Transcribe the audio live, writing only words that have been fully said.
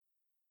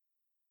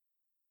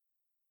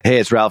Hey,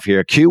 it's Ralph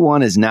here.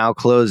 Q1 is now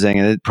closing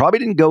and it probably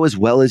didn't go as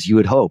well as you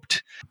had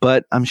hoped,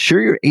 but I'm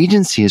sure your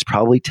agency is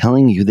probably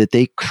telling you that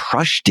they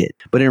crushed it.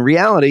 But in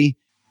reality,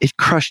 it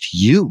crushed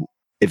you.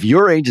 If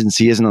your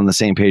agency isn't on the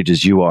same page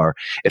as you are,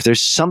 if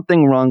there's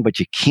something wrong, but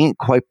you can't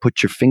quite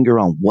put your finger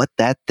on what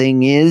that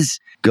thing is,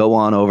 go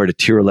on over to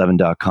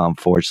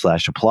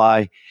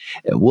tier11.com/apply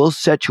and we'll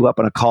set you up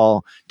on a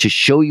call to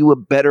show you a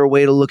better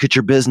way to look at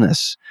your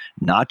business.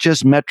 Not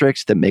just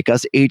metrics that make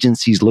us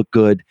agencies look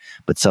good,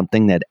 but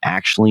something that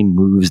actually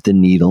moves the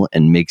needle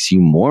and makes you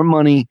more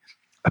money,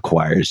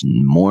 acquires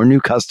more new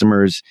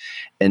customers,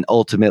 and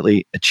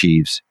ultimately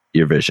achieves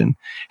your vision.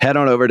 Head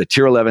on over to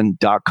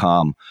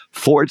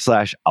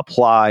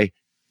tier11.com/apply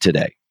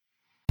today.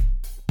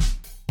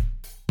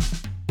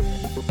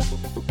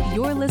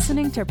 You're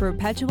listening to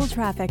Perpetual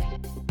Traffic.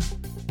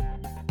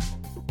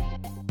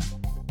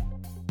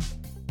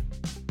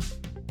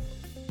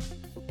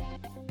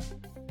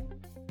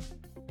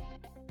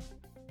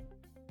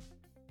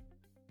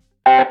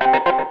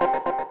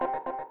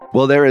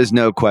 Well, there is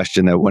no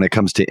question that when it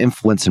comes to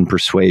influence and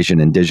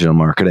persuasion in digital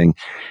marketing,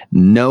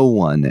 no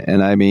one,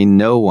 and I mean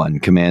no one,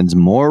 commands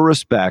more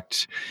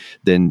respect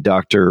than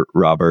Dr.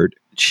 Robert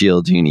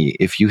Cialdini.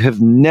 If you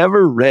have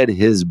never read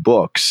his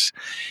books,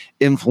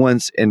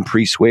 Influence and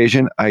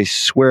Persuasion, I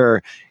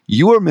swear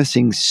you are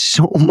missing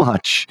so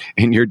much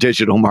in your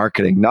digital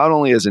marketing, not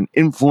only as an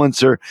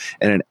influencer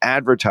and an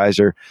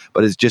advertiser,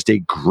 but as just a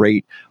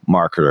great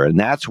marketer. And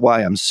that's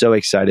why I'm so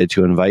excited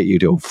to invite you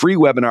to a free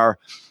webinar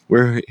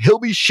where he'll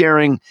be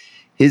sharing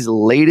his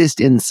latest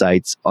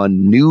insights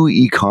on new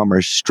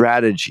e-commerce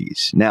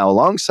strategies. Now,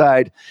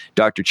 alongside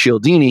Dr.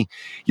 Cialdini,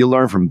 you'll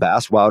learn from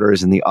Bass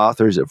Wouters and the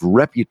authors of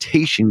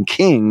Reputation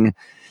King,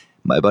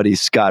 my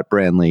buddies Scott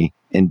Branley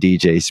and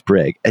DJ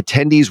Sprigg.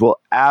 Attendees will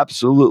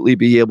absolutely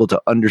be able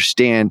to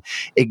understand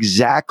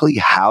exactly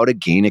how to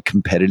gain a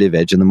competitive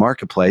edge in the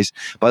marketplace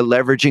by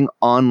leveraging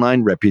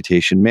online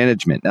reputation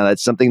management. Now,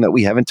 that's something that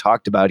we haven't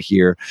talked about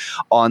here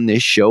on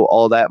this show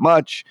all that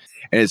much.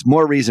 And it's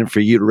more reason for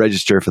you to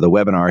register for the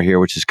webinar here,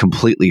 which is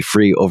completely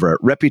free over at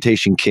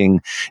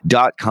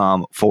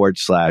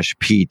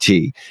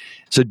reputationking.com/PT.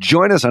 So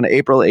join us on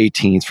April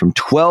 18th from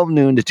 12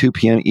 noon to 2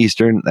 p.m.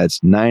 Eastern.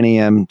 That's 9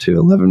 a.m. to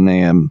 11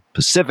 a.m.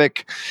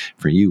 Pacific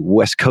for you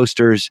West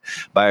Coasters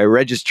by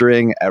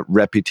registering at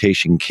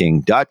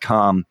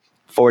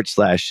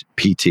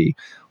reputationking.com/PT.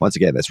 Once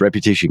again, that's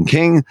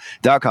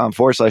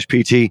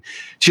reputationking.com/PT.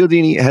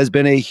 Cialdini has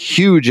been a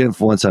huge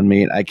influence on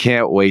me, and I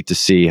can't wait to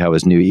see how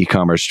his new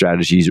e-commerce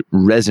strategies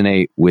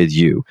resonate with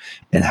you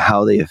and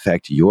how they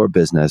affect your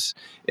business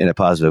in a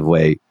positive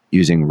way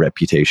using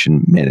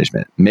reputation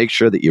management. Make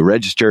sure that you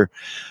register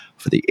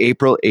for the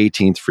April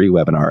 18th free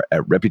webinar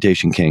at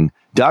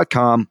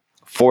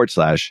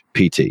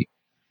reputationking.com/PT.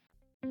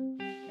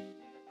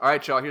 All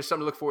right, y'all, here's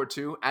something to look forward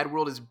to.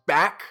 AdWorld is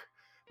back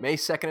May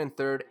 2nd and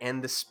 3rd,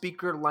 and the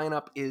speaker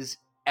lineup is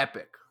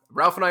epic.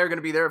 Ralph and I are going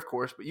to be there, of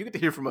course, but you get to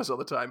hear from us all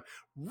the time.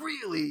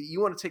 Really,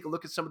 you want to take a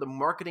look at some of the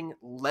marketing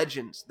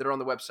legends that are on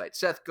the website.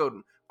 Seth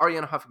Godin,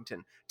 Arianna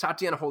Huffington,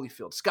 Tatiana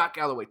Holyfield, Scott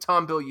Galloway,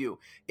 Tom Bilyeu.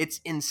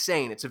 It's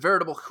insane. It's a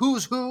veritable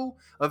who's who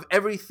of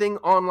everything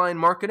online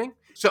marketing.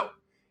 So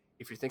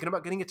if you're thinking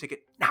about getting a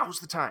ticket, now's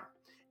the time.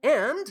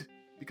 And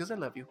because I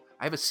love you,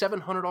 I have a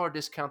 $700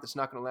 discount that's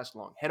not going to last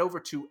long. Head over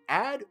to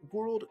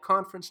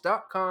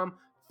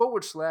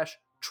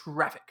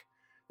adworldconference.com/traffic.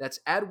 That's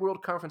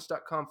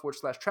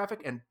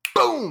adworldconference.com/traffic, and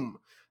boom!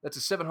 That's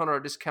a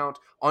 $700 discount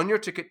on your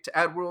ticket to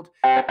AdWorld.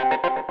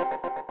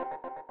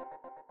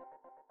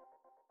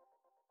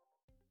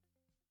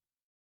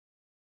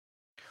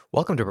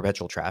 Welcome to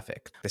Perpetual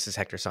Traffic. This is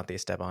Hector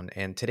Santiesteban,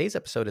 and today's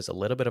episode is a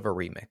little bit of a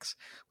remix.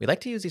 We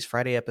like to use these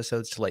Friday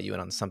episodes to let you in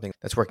on something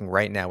that's working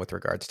right now with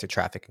regards to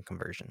traffic and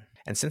conversion.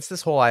 And since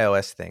this whole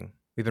iOS thing,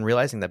 we've been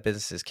realizing that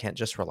businesses can't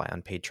just rely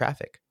on paid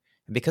traffic.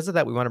 And because of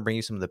that, we want to bring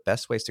you some of the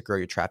best ways to grow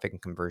your traffic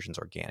and conversions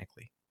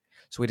organically.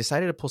 So we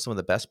decided to pull some of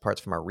the best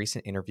parts from our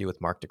recent interview with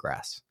Mark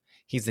DeGrasse.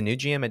 He's the new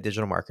GM at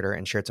Digital Marketer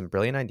and shared some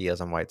brilliant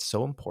ideas on why it's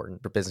so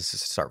important for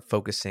businesses to start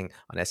focusing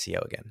on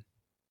SEO again.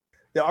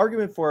 The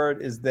argument for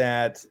it is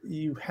that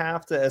you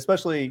have to,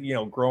 especially,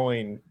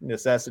 growing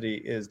necessity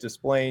is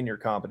displaying your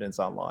competence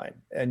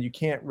online. And you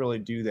can't really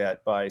do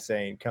that by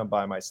saying, come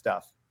buy my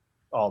stuff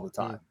all the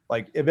time.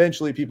 Like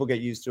eventually people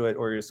get used to it,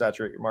 or you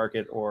saturate your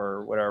market,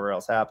 or whatever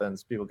else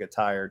happens, people get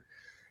tired.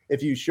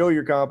 If you show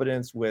your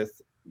competence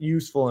with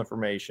useful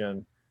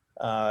information,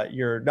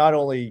 you're not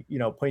only,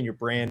 putting your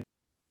brand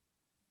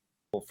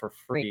for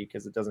free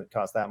because it doesn't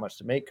cost that much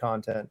to make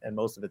content, and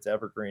most of it's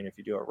evergreen if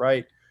you do it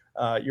right.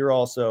 You're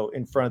also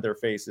in front of their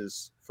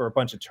faces for a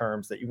bunch of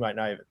terms that you might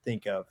not even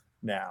think of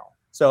now.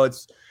 So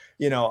it's,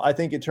 I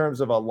think in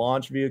terms of a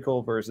launch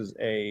vehicle versus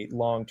a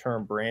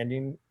long-term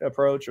branding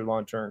approach or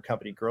long-term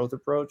company growth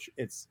approach,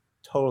 it's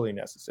totally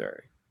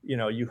necessary.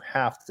 You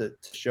have to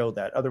show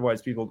that.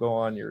 Otherwise, people go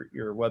on your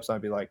website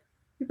and be like,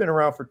 you've been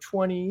around for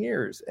 20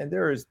 years and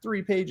there is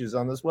 3 pages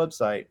on this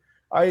website.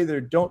 I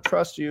either don't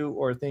trust you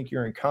or think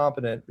you're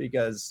incompetent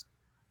because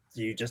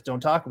you just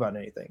don't talk about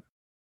anything.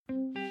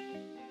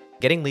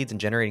 Getting leads and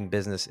generating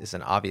business is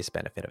an obvious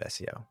benefit of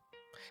SEO.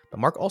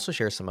 But Mark also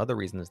shares some other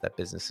reasons that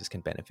businesses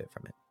can benefit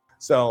from it.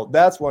 So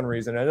that's one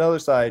reason. Another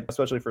side,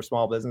 especially for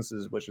small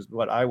businesses, which is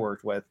what I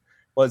worked with,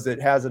 was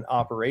it has an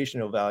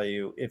operational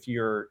value if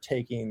you're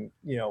taking,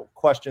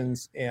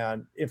 questions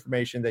and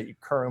information that you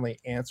currently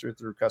answer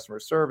through customer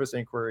service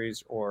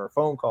inquiries or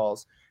phone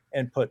calls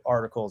and put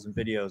articles and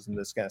videos and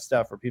this kind of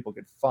stuff where people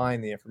could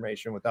find the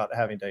information without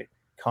having to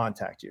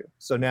contact you.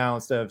 So now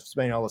instead of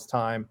spending all this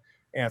time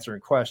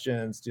answering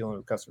questions, dealing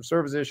with customer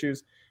service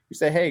issues, you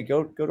say, hey,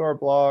 go to our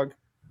blog,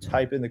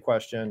 type in the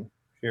question,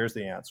 here's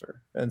the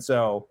answer. And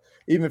so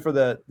even for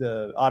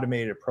the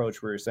automated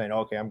approach where you're saying,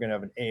 okay, I'm going to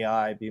have an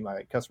AI be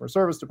my customer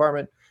service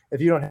department,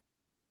 if you don't have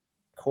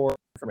core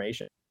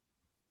information,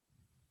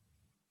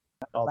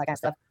 all that kind of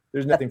stuff,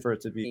 there's nothing for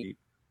it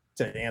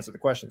to answer the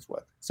questions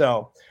with.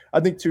 So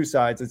I think two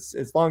sides.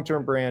 It's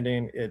long-term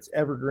branding, it's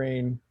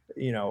evergreen,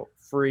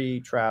 free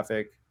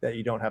traffic that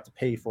you don't have to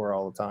pay for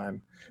all the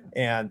time.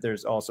 And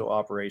there's also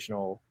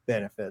operational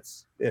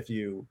benefits if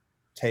you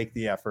take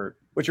the effort,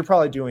 which you're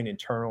probably doing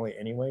internally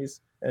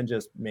anyways, and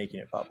just making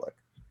it public.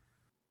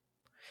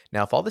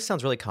 Now, if all this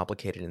sounds really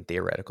complicated and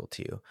theoretical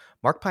to you,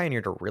 Mark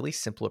pioneered a really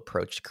simple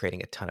approach to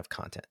creating a ton of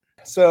content.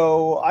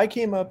 So I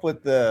came up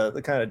with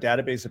the kind of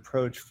database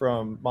approach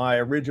from my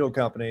original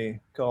company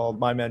called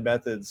My Men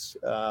Methods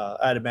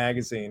at a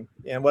magazine.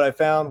 And what I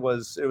found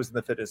was it was in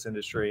the fitness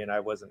industry, and I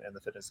wasn't in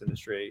the fitness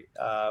industry.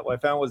 What I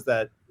found was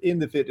that in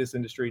the fitness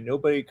industry,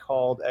 nobody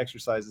called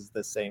exercises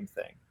the same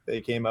thing. They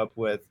came up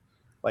with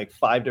like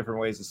 5 different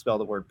ways to spell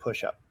the word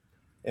push-up.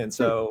 And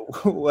so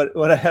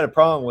what I had a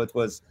problem with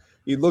was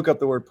you'd look up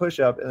the word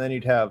push-up and then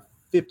you'd have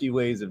 50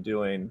 ways of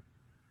doing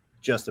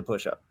just a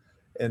push-up.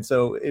 And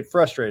so it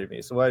frustrated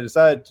me. So what I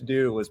decided to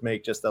do was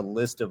make just a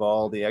list of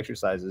all the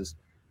exercises,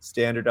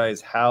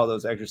 standardize how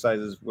those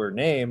exercises were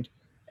named,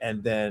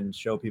 and then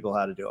show people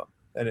how to do them.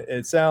 And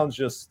it sounds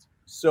just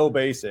so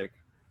basic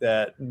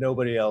that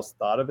nobody else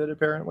thought of it,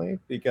 apparently,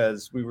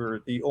 because we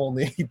were the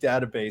only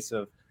database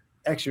of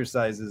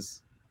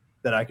exercises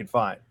that I could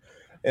find.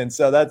 And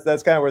so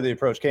that's kind of where the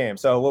approach came.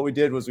 So what we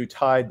did was we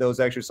tied those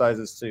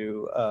exercises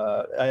to,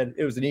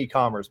 it was an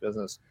e-commerce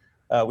business.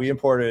 We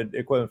imported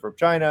equipment from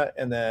China,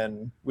 and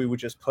then we would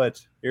just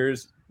put,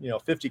 here's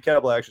 50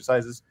 kettlebell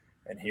exercises,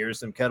 and here's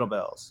some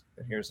kettlebells,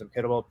 and here's some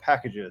kettlebell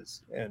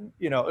packages. And,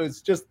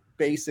 it's just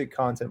basic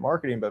content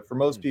marketing. But for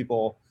most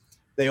people,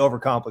 they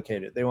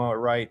overcomplicate it. They want to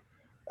write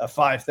a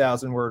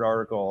 5,000 word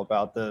article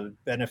about the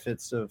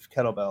benefits of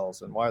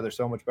kettlebells and why they're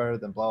so much better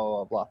than blah,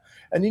 blah, blah.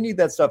 And you need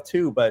that stuff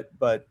too. But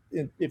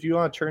if you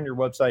want to turn your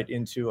website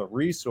into a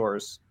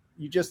resource,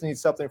 you just need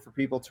something for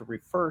people to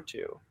refer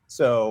to.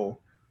 So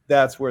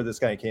that's where this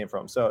guy came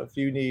from. So if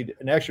you need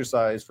an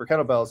exercise for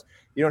kettlebells,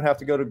 you don't have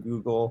to go to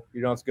Google.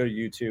 You don't have to go to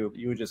YouTube.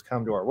 You would just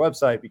come to our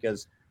website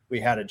because we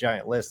had a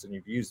giant list and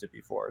you've used it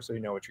before. So you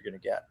know what you're going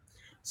to get.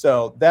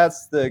 So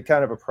that's the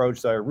kind of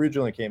approach that I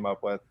originally came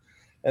up with,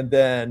 and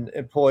then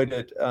employed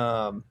it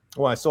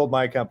when I sold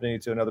my company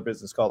to another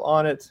business called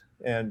Onnit,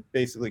 and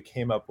basically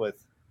came up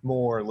with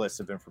more lists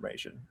of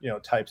information,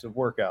 types of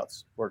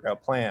workouts,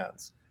 workout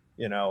plans,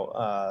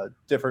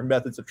 different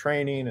methods of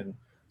training, and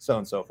so on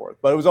and so forth.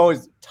 But it was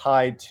always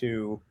tied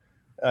to,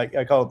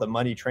 I call it the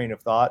money train of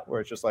thought,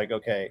 where it's just like,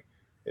 okay,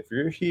 if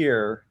you're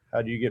here,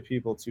 how do you get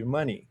people to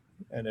money?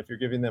 And if you're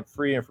giving them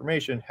free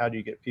information, how do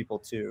you get people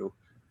to,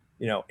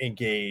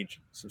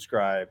 engage,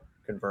 subscribe,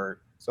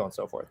 convert, so on and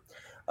so forth.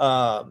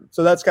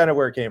 So that's kind of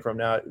where it came from.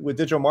 Now with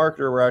Digital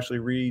Marketer, we're actually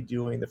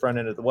redoing the front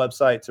end of the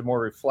website to more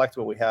reflect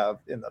what we have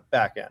in the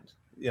back end,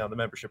 the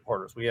membership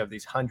portals. We have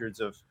these hundreds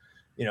of,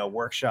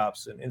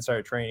 workshops and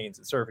insider trainings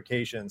and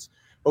certifications,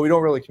 but we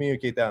don't really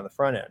communicate that on the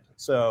front end.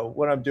 So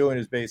what I'm doing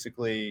is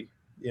basically,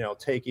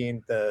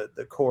 taking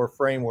the core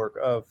framework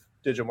of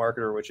Digital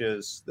Marketer, which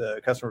is the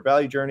customer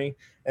value journey,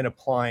 and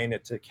applying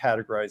it to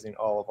categorizing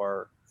all of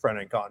our front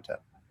end content.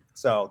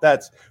 So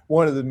that's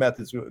one of the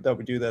methods that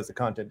we do that as a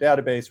content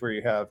database, where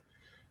you have,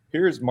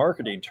 here's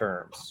marketing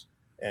terms,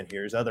 and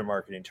here's other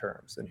marketing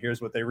terms, and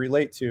here's what they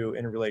relate to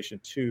in relation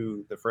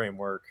to the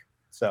framework.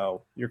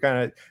 So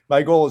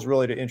my goal is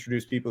really to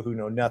introduce people who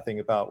know nothing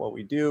about what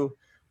we do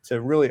to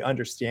really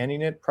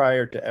understanding it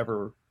prior to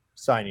ever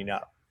signing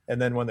up.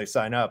 And then when they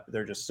sign up,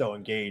 they're just so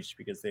engaged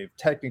because they've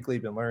technically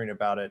been learning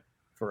about it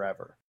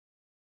forever.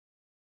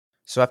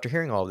 So after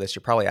hearing all of this,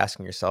 you're probably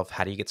asking yourself,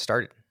 how do you get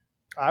started?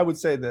 I would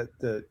say that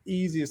the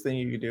easiest thing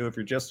you can do if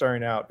you're just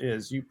starting out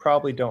is you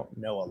probably don't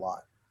know a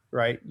lot,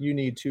 right? You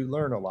need to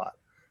learn a lot.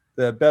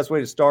 The best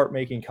way to start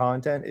making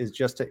content is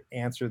just to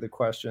answer the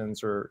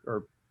questions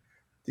or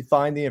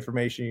define the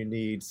information you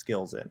need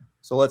skills in.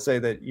 So let's say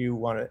that you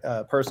want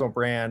a personal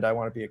brand. I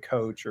want to be a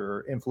coach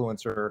or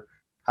influencer.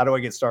 How do I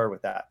get started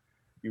with that?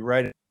 You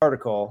write an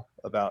article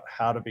about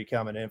how to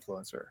become an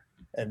influencer.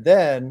 And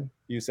then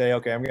you say,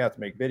 okay, I'm going to have to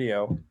make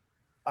video.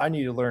 I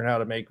need to learn how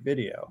to make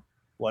video.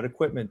 What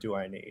equipment do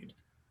I need?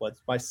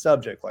 What's my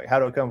subject like? How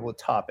do I come up with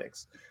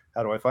topics?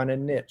 How do I find a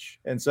niche?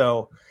 And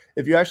so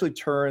if you actually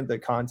turn the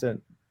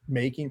content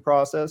making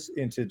process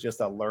into just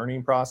a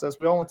learning process,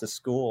 we all went to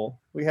school.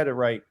 We had to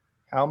write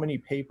how many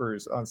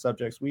papers on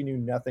subjects we knew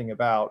nothing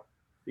about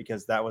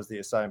because that was the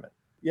assignment.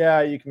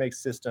 Yeah, you can make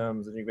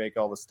systems and you can make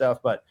all the stuff,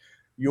 but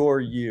you're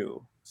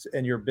you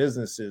and your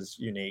business is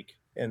unique.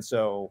 And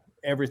so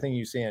everything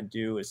you say and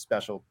do is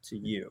special to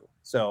you.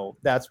 So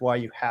that's why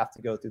you have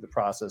to go through the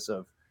process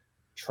of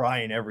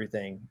trying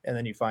everything. And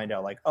then you find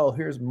out like, oh,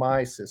 here's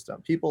my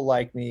system. People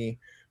like me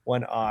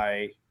when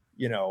I,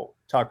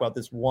 talk about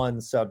this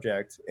one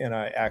subject and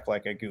I act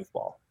like a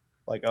goofball.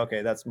 Like,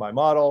 okay, that's my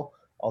model.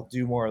 I'll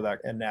do more of that.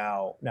 And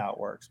now it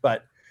works.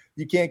 But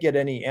you can't get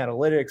any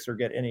analytics or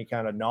get any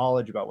kind of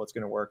knowledge about what's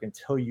going to work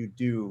until you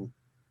do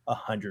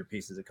 100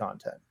 pieces of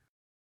content.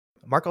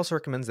 Mark also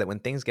recommends that when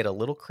things get a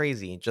little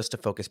crazy, just to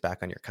focus back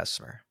on your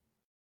customer.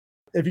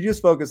 If you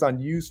just focus on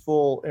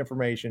useful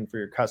information for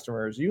your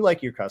customers, you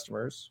like your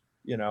customers,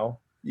 you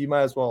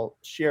might as well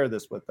share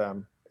this with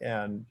them.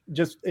 And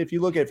just if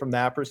you look at it from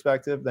that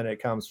perspective, then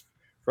it comes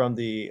from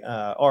the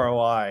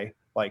ROI,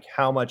 like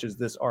how much is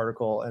this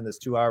article and this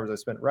 2 hours I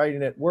spent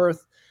writing it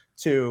worth,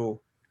 to,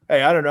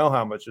 hey, I don't know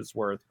how much it's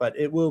worth, but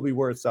it will be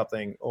worth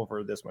something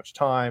over this much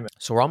time.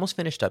 So we're almost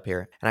finished up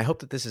here, and I hope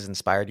that this has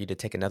inspired you to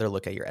take another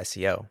look at your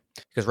SEO,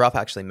 because Ralph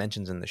actually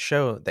mentions in the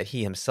show that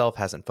he himself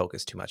hasn't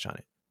focused too much on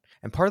it.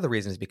 And part of the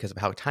reason is because of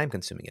how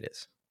time-consuming it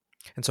is.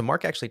 And so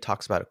Mark actually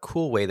talks about a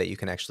cool way that you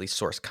can actually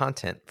source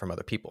content from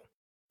other people.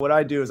 What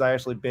I do is I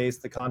actually base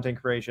the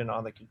content creation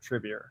on the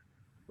contributor,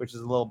 which is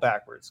a little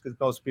backwards because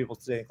most people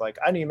think like,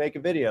 I need to make a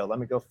video. Let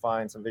me go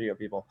find some video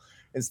people.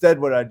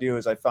 Instead, what I do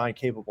is I find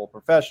capable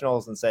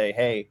professionals and say,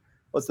 hey,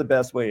 what's the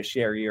best way to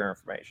share your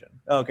information?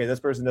 Okay, this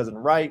person doesn't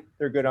write.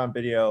 They're good on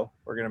video.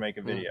 We're going to make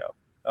a video.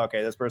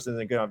 Okay, this person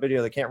isn't good on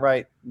video. They can't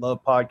write.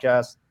 Love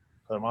podcasts.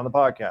 Put them on the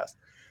podcast.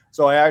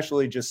 So I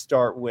actually just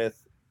start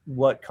with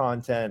what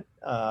content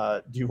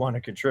do you want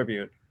to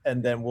contribute?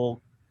 And then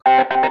we'll...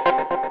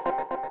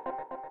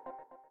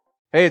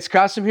 Hey, it's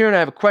Kasim here, and I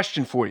have a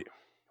question for you.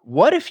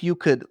 What if you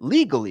could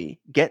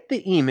legally get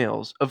the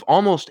emails of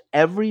almost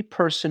every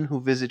person who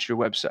visits your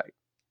website?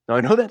 Now,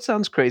 I know that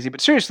sounds crazy,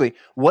 but seriously,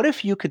 what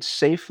if you could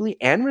safely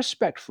and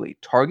respectfully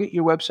target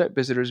your website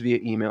visitors via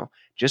email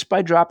just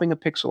by dropping a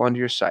pixel onto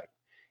your site?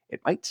 It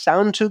might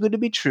sound too good to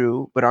be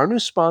true, but our new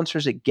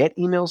sponsors at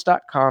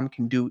GetEmails.com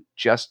can do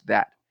just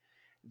that.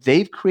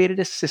 They've created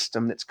a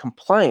system that's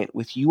compliant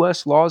with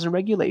U.S. laws and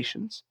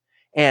regulations,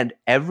 and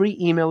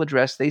every email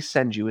address they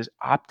send you is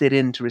opted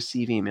in to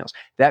receive emails.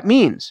 That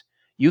means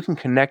you can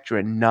connect your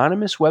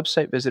anonymous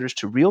website visitors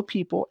to real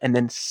people and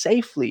then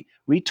safely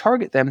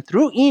retarget them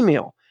through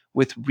email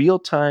with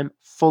real-time,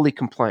 fully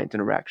compliant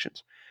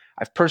interactions.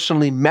 I've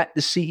personally met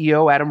the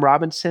CEO, Adam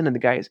Robinson, and the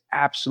guy is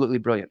absolutely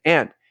brilliant.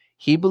 And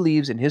he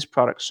believes in his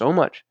product so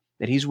much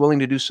that he's willing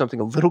to do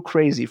something a little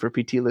crazy for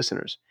PT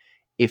listeners.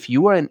 If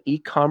you are an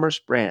e-commerce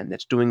brand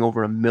that's doing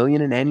over $1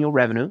 million in annual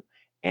revenue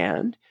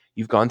and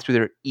you've gone through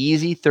their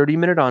easy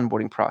 30-minute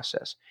onboarding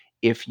process,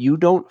 if you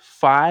don't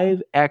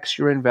 5x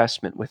your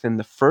investment within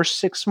the first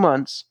 6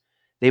 months,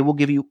 they will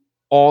give you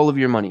all of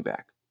your money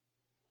back.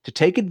 To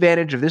take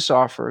advantage of this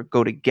offer,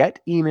 go to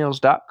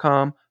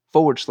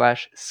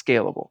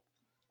getemails.com/scalable.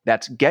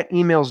 That's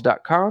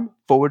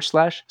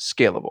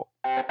getemails.com/scalable.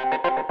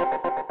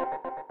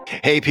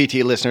 Hey,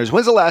 PT listeners,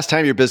 when's the last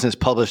time your business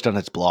published on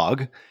its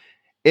blog?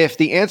 If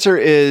the answer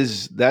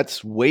is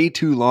that's way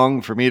too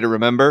long for me to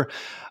remember,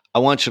 I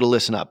want you to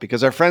listen up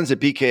because our friends at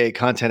BKA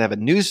Content have a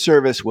new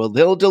service where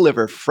they'll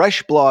deliver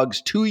fresh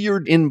blogs to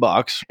your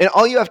inbox, and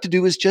all you have to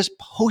do is just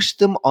post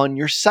them on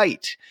your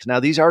site. Now,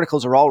 these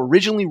articles are all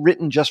originally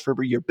written just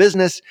for your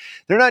business.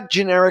 They're not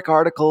generic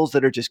articles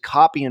that are just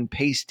copy and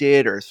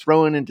pasted or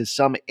thrown into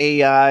some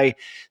AI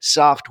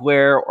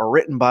software or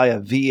written by a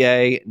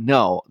VA.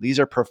 No,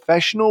 these are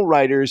professional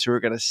writers who are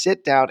going to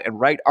sit down and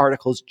write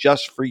articles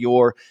just for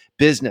your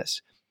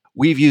business.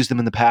 We've used them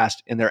in the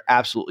past, and they're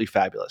absolutely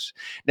fabulous.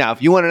 Now,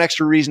 if you want an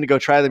extra reason to go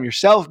try them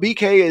yourself,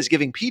 BKA is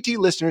giving PT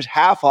listeners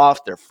half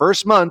off their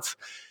first month.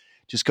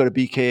 Just go to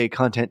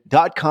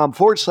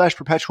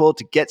bkacontent.com/perpetual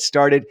to get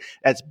started.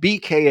 That's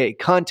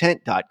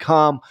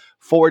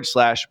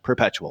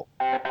bkacontent.com/perpetual.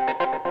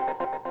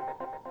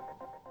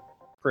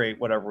 Create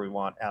whatever we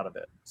want out of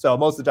it. So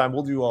most of the time,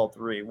 we'll do all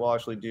three. We'll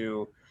actually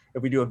do,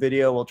 if we do a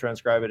video, we'll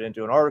transcribe it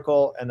into an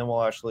article, and then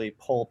we'll actually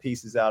pull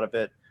pieces out of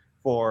it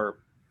for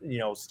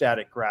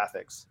static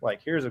graphics.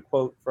 Like, here's a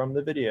quote from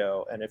the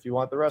video, and if you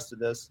want the rest of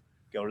this,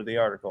 go to the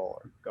article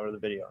or go to the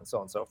video, and so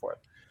on and so forth.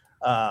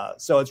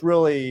 So it's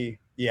really,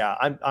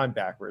 I'm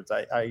backwards.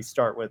 I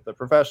start with the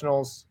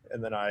professionals,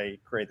 and then I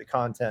create the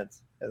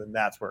content, and then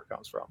that's where it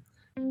comes from.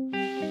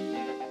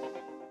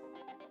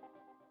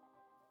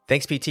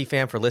 Thanks, PT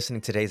fam, for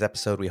listening to today's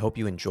episode. We hope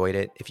you enjoyed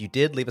it. If you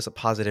did, leave us a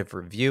positive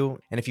review.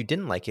 And if you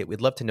didn't like it,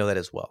 we'd love to know that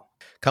as well.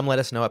 Come let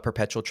us know at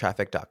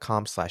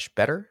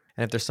perpetualtraffic.com/better.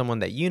 And if there's someone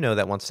that you know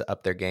that wants to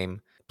up their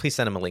game, please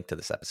send them a link to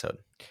this episode.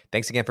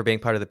 Thanks again for being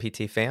part of the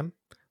PT fam.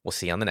 We'll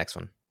see you on the next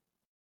one.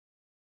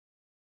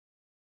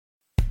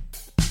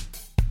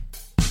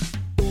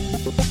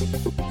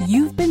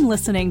 You've been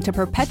listening to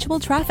Perpetual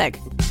Traffic,